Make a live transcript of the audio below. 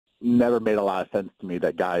never made a lot of sense to me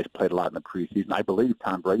that guys played a lot in the preseason. I believe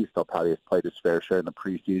Tom Brady still probably has played his fair share in the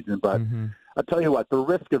preseason, but I'll tell you what, the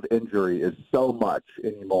risk of injury is so much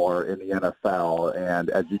anymore in the NFL, and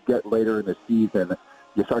as you get later in the season,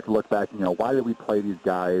 you start to look back, why did we play these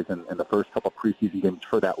guys in the first couple preseason games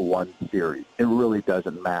for that one series? It really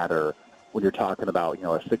doesn't matter when you're talking about, a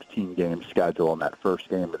 16-game schedule in that first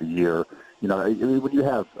game of the year. When you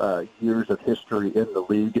have years of history in the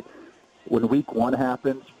league, when week one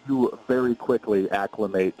happens, you very quickly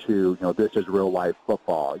acclimate to, this is real life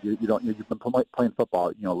football. You've been playing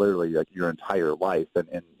football, literally like your entire life, and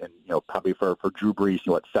probably for Drew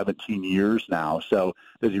Brees, 17 years now. So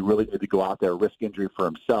does he really need to go out there, risk injury for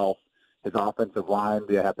himself? His offensive line,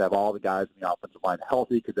 they have to have all the guys in the offensive line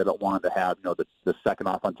healthy because they don't want to have, the second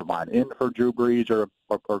offensive line in for Drew Brees or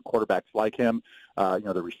quarterbacks like him.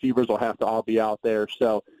 The receivers will have to all be out there.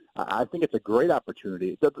 So I think it's a great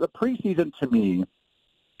opportunity. The preseason to me,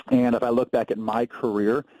 and if I look back at my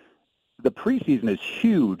career, the preseason is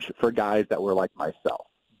huge for guys that were like myself,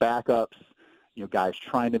 backups, guys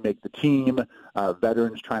trying to make the team,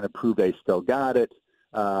 veterans trying to prove they still got it.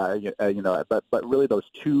 But really those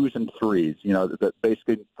 2s and 3s,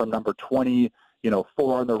 basically from number 20, 4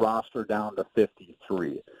 on the roster down to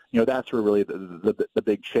 53. That's where really the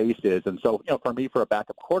big chase is. And so, for me, for a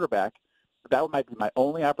backup quarterback, that might be my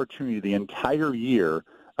only opportunity the entire year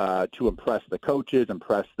to impress the coaches,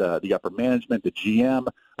 impress the upper management, the GM,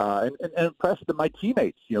 and impress my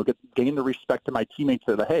teammates. Gain the respect of my teammates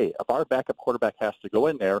that, hey, if our backup quarterback has to go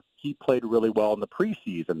in there, he played really well in the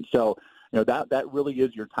preseason. So, that really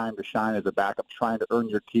is your time to shine as a backup, trying to earn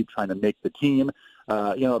your keep, trying to make the team.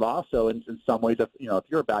 It also, in some ways, if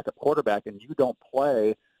you're a backup quarterback and you don't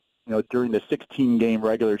play, during the 16-game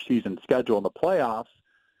regular season schedule in the playoffs,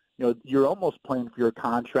 you're almost playing for your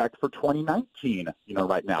contract for 2019,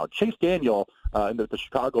 right now. Chase Daniel and the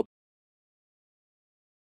Chicago,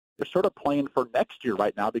 they're sort of playing for next year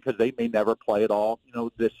right now because they may never play at all,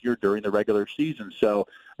 this year during the regular season. So,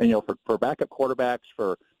 for backup quarterbacks,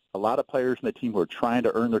 for a lot of players in the team who are trying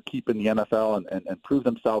to earn their keep in the NFL and prove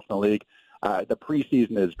themselves in the league, the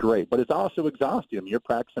preseason is great. But it's also exhausting. You're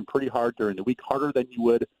practicing pretty hard during the week, harder than you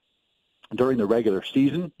would during the regular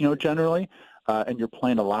season, generally. And you're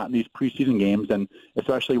playing a lot in these preseason games, and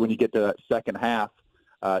especially when you get to that second half,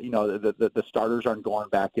 the starters aren't going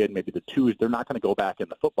back in. Maybe the 2s, they're not going to go back in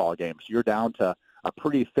the football game. So you're down to a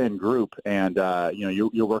pretty thin group, and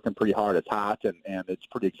you're working pretty hard. It's hot, and it's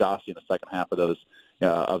pretty exhausting in the second half of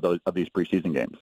these preseason games.